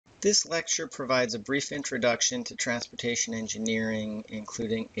This lecture provides a brief introduction to transportation engineering,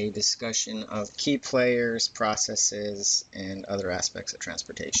 including a discussion of key players, processes, and other aspects of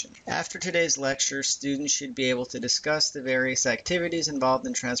transportation. After today's lecture, students should be able to discuss the various activities involved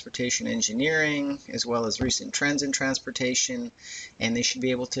in transportation engineering, as well as recent trends in transportation, and they should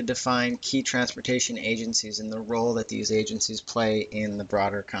be able to define key transportation agencies and the role that these agencies play in the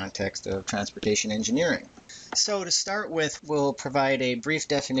broader context of transportation engineering. So to start with, we'll provide a brief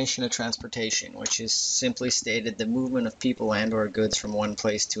definition of transportation, which is simply stated the movement of people and/or goods from one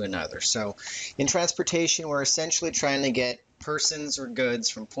place to another. So in transportation, we're essentially trying to get persons or goods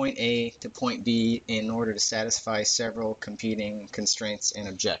from point A to point B in order to satisfy several competing constraints and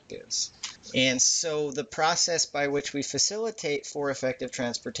objectives. And so the process by which we facilitate for effective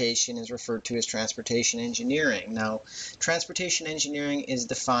transportation is referred to as transportation engineering. Now, transportation engineering is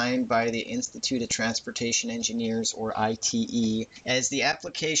defined by the Institute of Transportation Engineers, or ITE, as the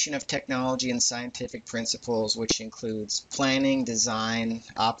application of technology and scientific principles, which includes planning, design,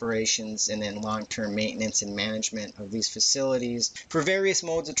 operations, and then long-term maintenance and management of these facilities for various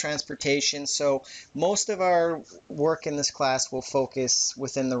modes of transportation. So most of our work in this class will focus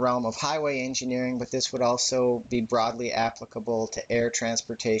within the realm of highway engineering, but this would also be broadly applicable to air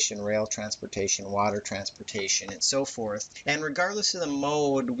transportation, rail transportation, water transportation, and so forth. And regardless of the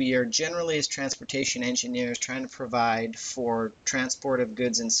mode, we are generally, as transportation engineers, trying to provide for transport of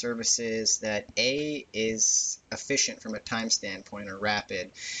goods and services that A, is efficient from a time standpoint, or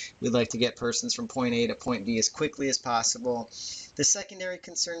rapid. We'd like to get persons from point A to point B as quickly as possible. The secondary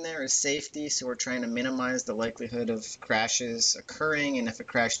concern there is safety, so we're trying to minimize the likelihood of crashes occurring, and if a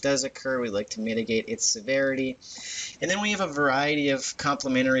crash does occur, we like to mitigate its severity. And then we have a variety of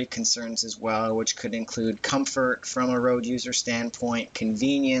complementary concerns as well, which could include comfort from a road user standpoint,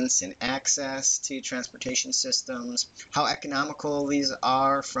 convenience and access to transportation systems, how economical these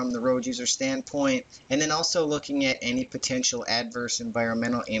are from the road user standpoint, and then also looking at any potential adverse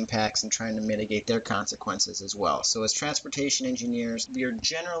environmental impacts and trying to mitigate their consequences as well. So as transportation engineers, we are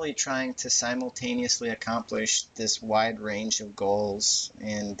generally trying to simultaneously accomplish this wide range of goals,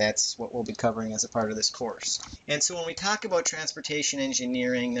 and that's what we'll be covering as a part of this course. And so when we talk about transportation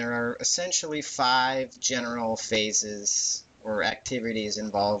engineering, there are essentially 5 general phases or activities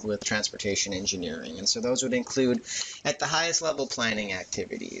involved with transportation engineering. And so those would include, at the highest level, planning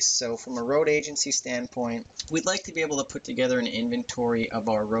activities. So from a road agency standpoint, we'd like to be able to put together an inventory of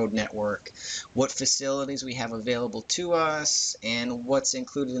our road network, what facilities we have available to us, and what's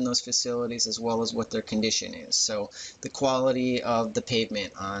included in those facilities, as well as what their condition is. So the quality of the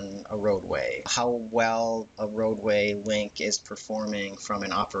pavement on a roadway, how well a roadway link is performing from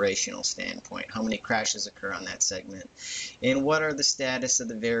an operational standpoint, how many crashes occur on that segment, and what are the status of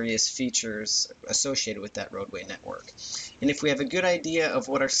the various features associated with that roadway network. And if we have a good idea of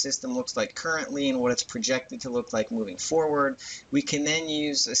what our system looks like currently and what it's projected to look like moving forward, we can then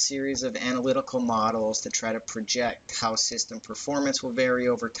use a series of analytical models to try to project how system performance will vary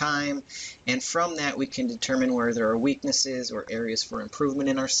over time. And from that, we can determine where there are weaknesses or areas for improvement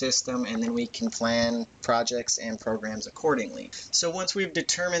in our system, and then we can plan projects and programs accordingly. So once we've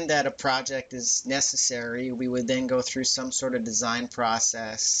determined that a project is necessary, we would then go through some sort of design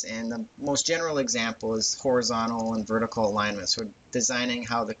process, and the most general example is horizontal and vertical alignment. So designing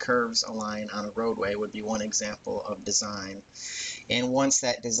how the curves align on a roadway would be one example of design. And once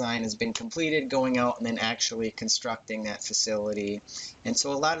that design has been completed, going out and then actually constructing that facility. And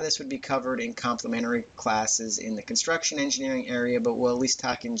so a lot of this would be covered in complementary classes in the construction engineering area, but we'll at least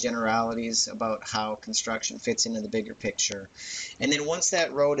talk in generalities about how construction fits into the bigger picture. And then once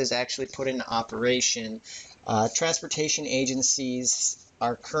that road is actually put into operation, transportation agencies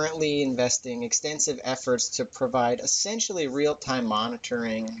are currently investing extensive efforts to provide essentially real-time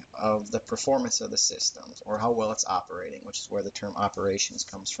monitoring of the performance of the systems, or how well it's operating, which is where the term operations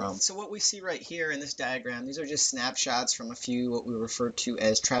comes from. So what we see right here in this diagram, these are just snapshots from a few what we refer to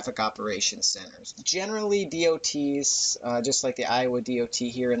as traffic operations centers. Generally, DOTs, just like the Iowa DOT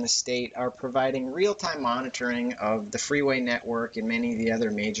here in the state, are providing real-time monitoring of the freeway network and many of the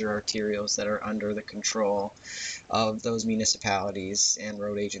other major arterials that are under the control of those municipalities and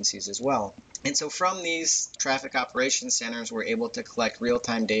road agencies as well. And so from these traffic operations centers, we're able to collect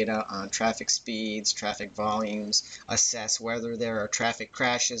real-time data on traffic speeds, traffic volumes, assess whether there are traffic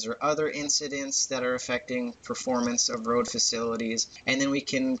crashes or other incidents that are affecting performance of road facilities, and then we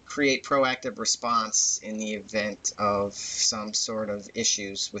can create proactive response in the event of some sort of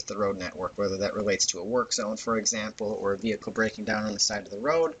issues with the road network, whether that relates to a work zone, for example, or a vehicle breaking down on the side of the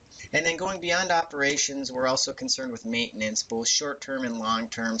road. And then going beyond operations, we're also concerned with maintenance, both short-term and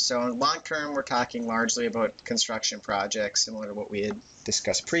long-term. So in long-term, term, we're talking largely about construction projects, similar to what we had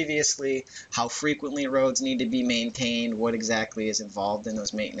discussed previously, how frequently roads need to be maintained, what exactly is involved in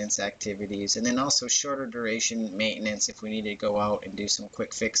those maintenance activities, and then also shorter duration maintenance if we need to go out and do some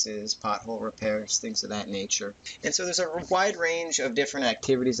quick fixes, pothole repairs, things of that nature. And so there's a wide range of different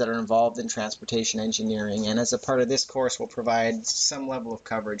activities that are involved in transportation engineering, and as a part of this course, we'll provide some level of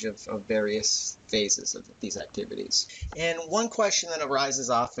coverage of various phases of these activities. And one question that arises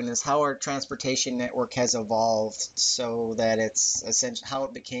often is how our transportation network has evolved so that it's essentially how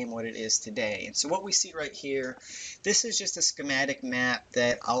it became what it is today. And so what we see right here, this is just a schematic map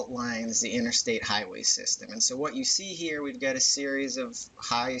that outlines the interstate highway system. And so what you see here, we've got a series of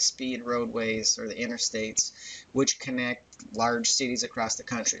high-speed roadways, or the interstates, which connect large cities across the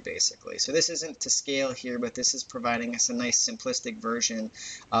country, basically. So this isn't to scale here, but this is providing us a nice simplistic version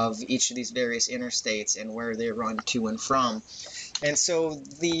of each of these various interstates and where they run to and from. And so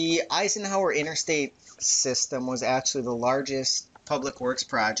the Eisenhower Interstate system was actually the largest public works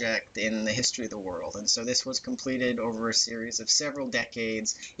project in the history of the world. And so this was completed over a series of several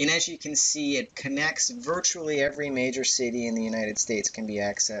decades. And as you can see, it connects virtually every major city in the United States can be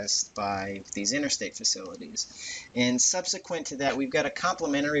accessed by these interstate facilities. And subsequent to that, we've got a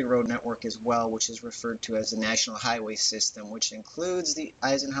complementary road network as well, which is referred to as the National Highway System, which includes the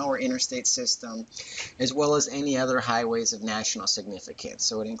Eisenhower Interstate system, as well as any other highways of national significance.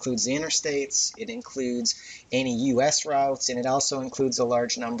 So it includes the interstates, it includes any U.S. routes, and it also includes a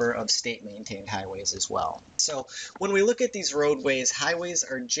large number of state-maintained highways as well. So when we look at these roadways, highways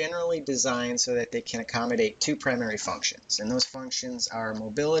are generally designed so that they can accommodate two primary functions, and those functions are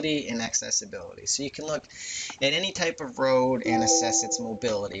mobility and accessibility. So you can look at any type of road and assess its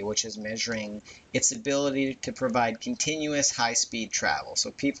mobility, which is measuring its ability to provide continuous high-speed travel.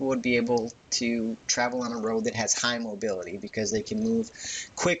 So people would be able to travel on a road that has high mobility because they can move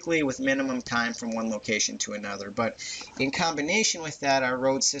quickly with minimum time from one location to another. But in combination with that, our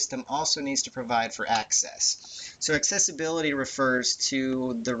road system also needs to provide for access. So accessibility refers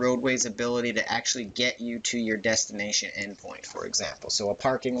to the roadway's ability to actually get you to your destination endpoint, for example. So a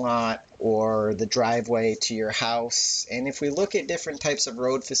parking lot or the driveway to your house. And if we look at different types of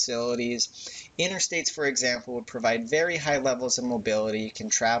road facilities, interstates, for example, would provide very high levels of mobility. You can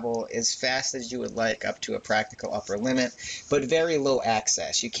travel as fast as you would like up to a practical upper limit, but very low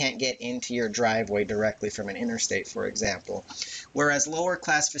access. You can't get into your driveway directly from an interstate, for example. Whereas lower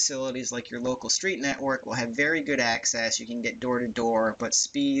class facilities like your local street network will have very good access. You can get door to door, but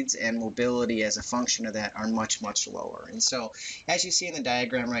speeds and mobility as a function of that are much, much lower. And so as you see in the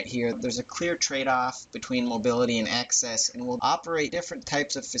diagram right here, there's a clear trade-off between mobility and access, and we'll operate different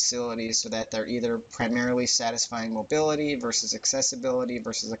types of facilities so that they're either primarily satisfying mobility versus accessibility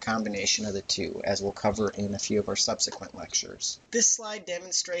versus a combination of the two, as we'll cover in a few of our subsequent lectures. This slide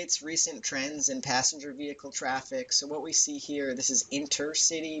demonstrates recent trends in passenger vehicle traffic. So what we see here, this is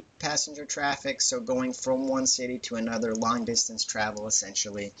intercity passenger traffic, so going from one city to another, long distance travel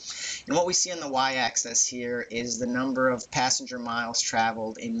essentially. And what we see on the y-axis here is the number of passenger miles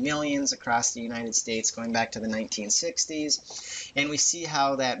traveled in millions across the United States going back to the 1960s. And we see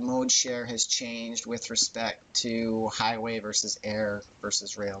how that mode share has changed with respect to highway versus air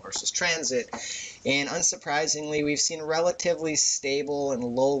versus rail versus transit. And unsurprisingly, we've seen relatively stable and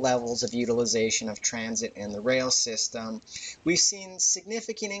low levels of utilization of transit and the rail system. We've seen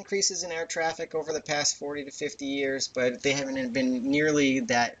significant increases in air traffic over the past 40 to 50 years, but they haven't been nearly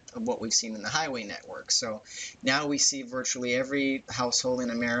that of what we've seen in the highway network. So now we see virtually every household in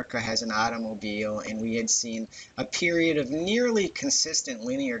America has an automobile, and we had seen a period of nearly consistent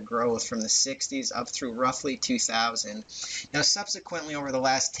linear growth from the 60s up through roughly 2000. Now subsequently over the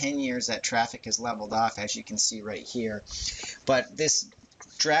last 10 years that traffic has leveled off, as you can see right here. But this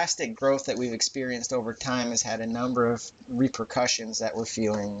drastic growth that we've experienced over time has had a number of repercussions that we're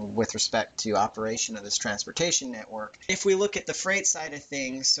feeling with respect to operation of this transportation network. If we look at the freight side of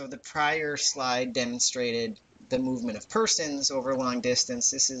things, so the prior slide demonstrated the movement of persons over long distance.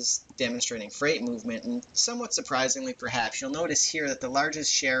 This is demonstrating freight movement, and somewhat surprisingly perhaps, you'll notice here that the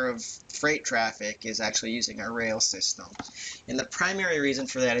largest share of freight traffic is actually using our rail system. And the primary reason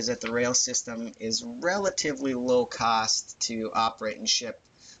for that is that the rail system is relatively low cost to operate and ship,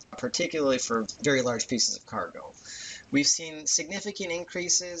 particularly for very large pieces of cargo. We've seen significant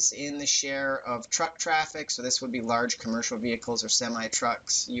increases in the share of truck traffic, so this would be large commercial vehicles or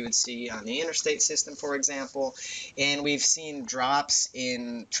semi-trucks you would see on the interstate system, for example, and we've seen drops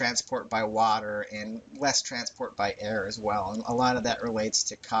in transport by water and less transport by air as well, and a lot of that relates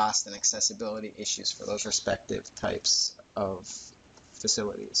to cost and accessibility issues for those respective types of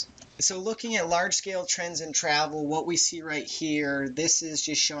facilities. So looking at large-scale trends in travel, what we see right here, this is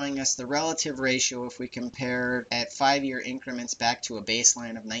just showing us the relative ratio if we compare at 5-year increments back to a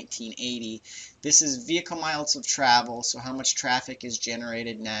baseline of 1980. This is vehicle miles of travel, so how much traffic is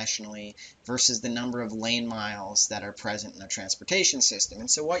generated nationally versus the number of lane miles that are present in a transportation system. And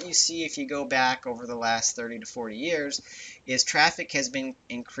so what you see if you go back over the last 30 to 40 years is traffic has been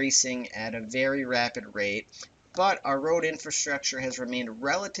increasing at a very rapid rate. But our road infrastructure has remained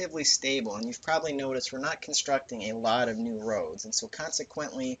relatively stable, and you've probably noticed we're not constructing a lot of new roads. And so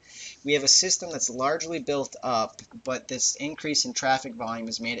consequently, we have a system that's largely built up, but this increase in traffic volume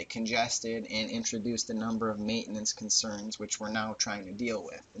has made it congested and introduced a number of maintenance concerns, which we're now trying to deal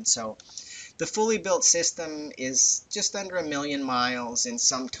with. And so the fully built system is just under 1 million miles in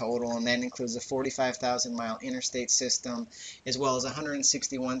sum total, and that includes a 45,000-mile interstate system, as well as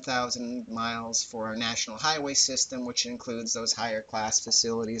 161,000 miles for our national highway system, which includes those higher class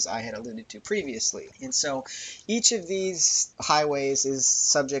facilities I had alluded to previously. And so each of these highways is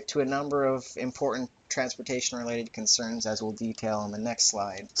subject to a number of important transportation-related concerns, as we'll detail on the next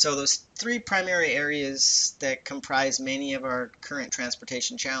slide. So those 3 primary areas that comprise many of our current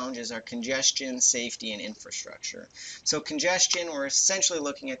transportation challenges are congestion, safety, and infrastructure. So congestion, we're essentially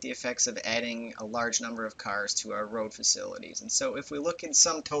looking at the effects of adding a large number of cars to our road facilities. And so if we look in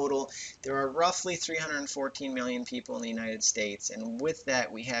sum total, there are roughly 314 million people in the United States, and with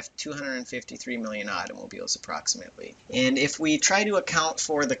that we have 253 million automobiles approximately. And if we try to account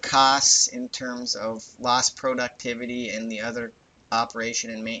for the costs in terms of lost productivity and the other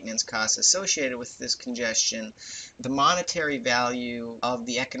operation and maintenance costs associated with this congestion, the monetary value of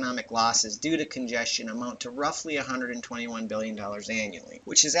the economic losses due to congestion amount to roughly $121 billion annually,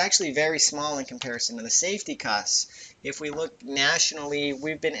 which is actually very small in comparison to the safety costs. If we look nationally,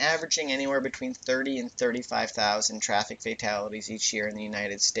 we've been averaging anywhere between 30 and 35,000 traffic fatalities each year in the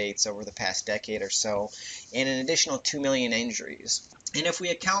United States over the past decade or so, and an additional 2 million injuries. And if we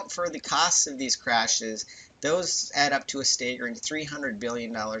account for the costs of these crashes, those add up to a staggering $300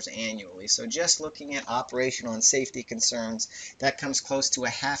 billion annually. So just looking at operational and safety concerns, that comes close to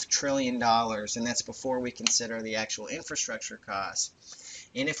 $500 billion, and that's before we consider the actual infrastructure costs.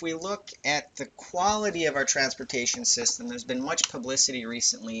 And if we look at the quality of our transportation system, there's been much publicity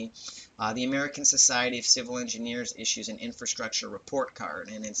recently. The American Society of Civil Engineers issues an infrastructure report card,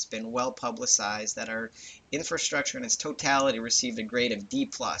 and it's been well publicized that our infrastructure in its totality received a grade of D+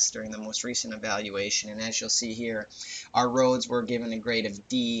 during the most recent evaluation. And as you'll see here, our roads were given a grade of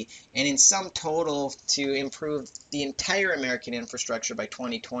D, and in sum total, to improve the entire American infrastructure by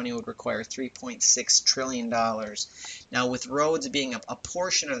 2020 would require $3.6 trillion. Now, with roads being a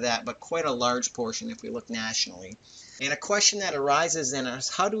portion of that, but quite a large portion if we look nationally. And a question that arises then is,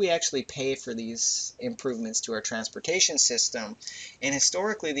 how do we actually pay for these improvements to our transportation system? And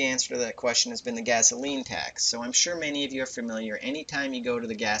historically, the answer to that question has been the gasoline tax. So I'm sure many of you are familiar. Anytime you go to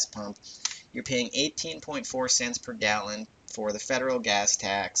the gas pump, you're paying 18.4 cents per gallon for the federal gas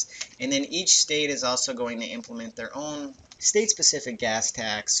tax. And then each state is also going to implement their own state-specific gas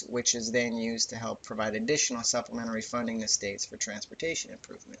tax, which is then used to help provide additional supplementary funding to states for transportation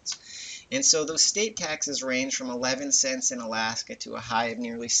improvements. And so those state taxes range from 11 cents in Alaska to a high of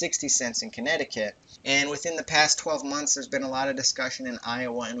nearly 60 cents in Connecticut. And within the past 12 months, there's been a lot of discussion in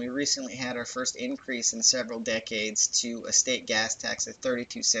Iowa, and we recently had our first increase in several decades to a state gas tax of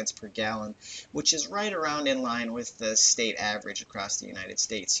 32 cents per gallon, which is right around in line with the state average across the United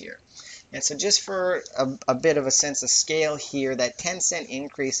States here. And so just for a bit of a sense of scale here, that 10-cent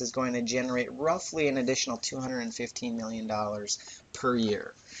increase is going to generate roughly an additional $215 million per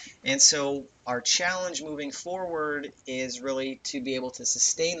year. And so our challenge moving forward is really to be able to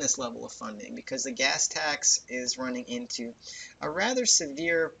sustain this level of funding, because the gas tax is running into a rather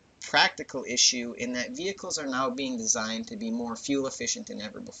severe practical issue in that vehicles are now being designed to be more fuel efficient than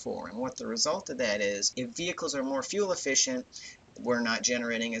ever before. And what the result of that is, if vehicles are more fuel efficient, we're not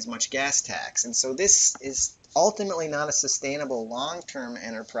generating as much gas tax. And so this is ultimately not a sustainable long-term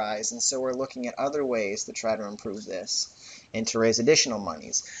enterprise, and so we're looking at other ways to try to improve this and to raise additional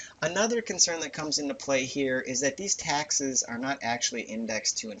monies. Another concern that comes into play here is that these taxes are not actually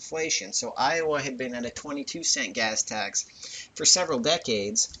indexed to inflation. So Iowa had been at a 22-cent gas tax for several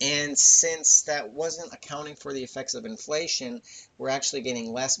decades, and since that wasn't accounting for the effects of inflation, we're actually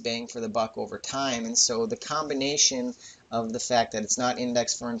getting less bang for the buck over time. And so the combination of the fact that it's not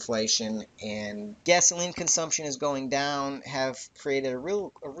indexed for inflation and gasoline consumption is going down have created a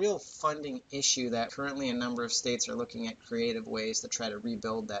real funding issue that currently a number of states are looking at creative ways to try to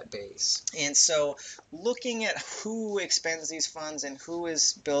rebuild that base. And so looking at who expends these funds and who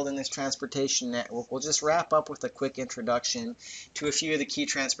is building this transportation network, we'll just wrap up with a quick introduction to a few of the key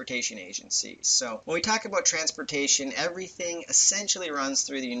transportation agencies. So when we talk about transportation, everything essentially runs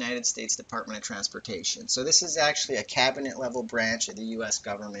through the United States Department of Transportation. So this is actually a cabinet level branch of the U.S.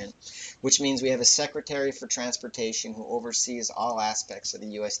 government, which means we have a Secretary for Transportation who oversees all aspects of the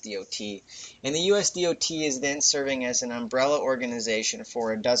U.S. DOT. And the U.S. DOT is then serving as an umbrella organization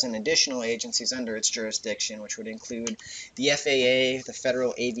for a dozen additional agencies under its jurisdiction, which would include the FAA, the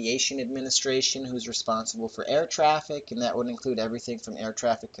Federal Aviation Administration, who's responsible for air traffic, and that would include everything from air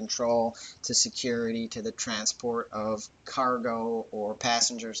traffic control to security to the transport of cargo or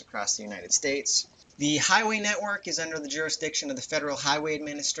passengers across the United States. The highway network is under the jurisdiction of the Federal Highway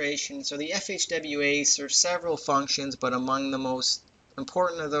Administration. So the FHWA serves several functions, but among the most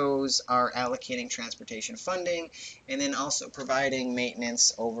important of those are allocating transportation funding and then also providing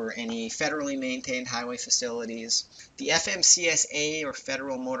maintenance over any federally maintained highway facilities. The FMCSA, or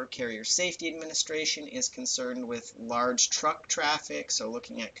Federal Motor Carrier Safety Administration, is concerned with large truck traffic, so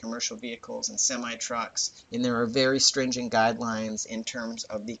looking at commercial vehicles and semi-trucks. And there are very stringent guidelines in terms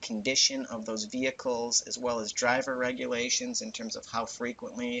of the condition of those vehicles, as well as driver regulations in terms of how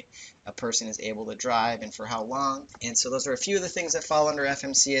frequently a person is able to drive and for how long. And so those are a few of the things that fall under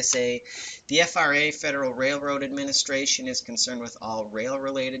FMCSA. The FRA, Federal Railroad Administration, is concerned with all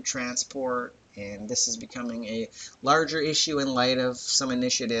rail-related transport, and this is becoming a larger issue in light of some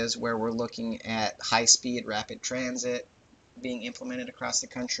initiatives where we're looking at high-speed rapid transit being implemented across the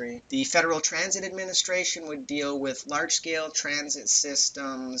country. The Federal Transit Administration would deal with large-scale transit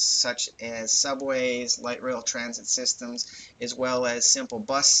systems such as subways, light rail transit systems, as well as simple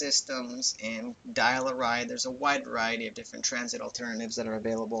bus systems and dial-a-ride. There's a wide variety of different transit alternatives that are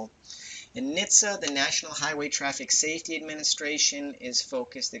available. In NHTSA, the National Highway Traffic Safety Administration, is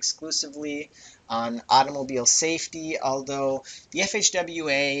focused exclusively on automobile safety, although the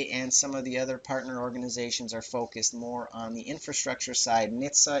FHWA and some of the other partner organizations are focused more on the infrastructure side.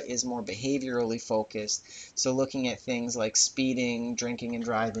 NHTSA is more behaviorally focused, so looking at things like speeding, drinking and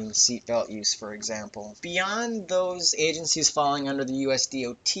driving, seatbelt use, for example. Beyond those agencies falling under the US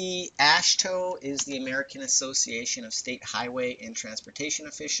DOT, AASHTO is the American Association of State Highway and Transportation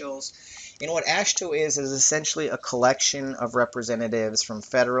Officials. And what AASHTO is essentially a collection of representatives from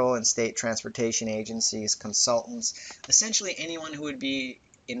federal and state transportation agencies, consultants, essentially anyone who would be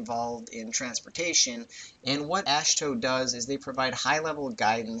involved in transportation. And what AASHTO does is they provide high-level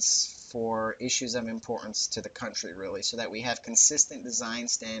guidance for issues of importance to the country, really, so that we have consistent design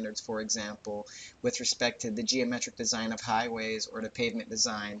standards, for example, with respect to the geometric design of highways or the pavement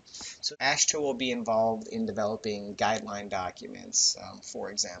design. So AASHTO will be involved in developing guideline documents, for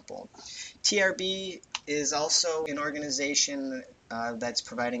example. TRB is also an organization that's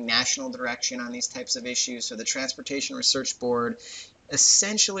providing national direction on these types of issues. So the Transportation Research Board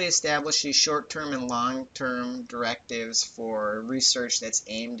essentially establishes short-term and long-term directives for research that's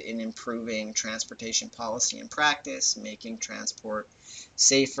aimed in improving transportation policy and practice, making transport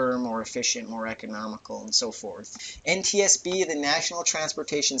safer, more efficient, more economical, and so forth. NTSB, the National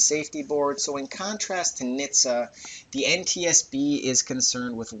Transportation Safety Board. So in contrast to NHTSA, the NTSB is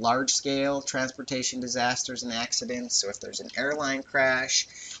concerned with large-scale transportation disasters and accidents. So if there's an airline crash,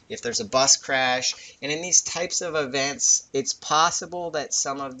 if there's a bus crash, and in these types of events, it's possible that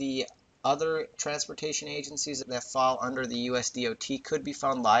some of the other transportation agencies that fall under the US DOT could be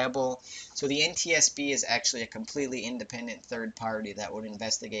found liable. So the NTSB is actually a completely independent third party that would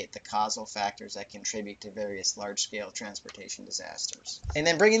investigate the causal factors that contribute to various large-scale transportation disasters. And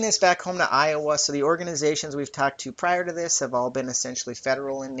then bringing this back home to Iowa, so the organizations we've talked to prior to this have all been essentially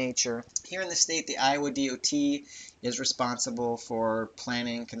federal in nature. Here in the state, the Iowa DOT is responsible for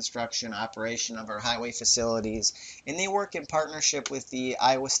planning, construction, operation of our highway facilities, and they work in partnership with the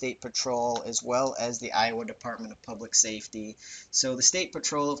Iowa State Patrol as well as the Iowa Department of Public Safety. So the State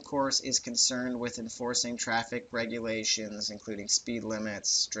Patrol, of course, is concerned with enforcing traffic regulations, including speed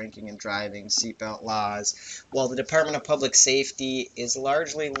limits, drinking and driving, seatbelt laws, while the Department of Public Safety is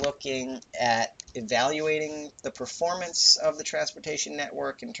largely looking at evaluating the performance of the transportation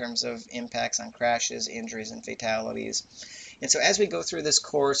network in terms of impacts on crashes, injuries, and fatalities. And so as we go through this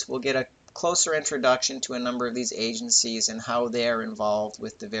course, we'll get a closer introduction to a number of these agencies and how they are involved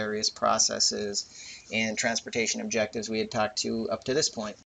with the various processes and transportation objectives we had talked to up to this point.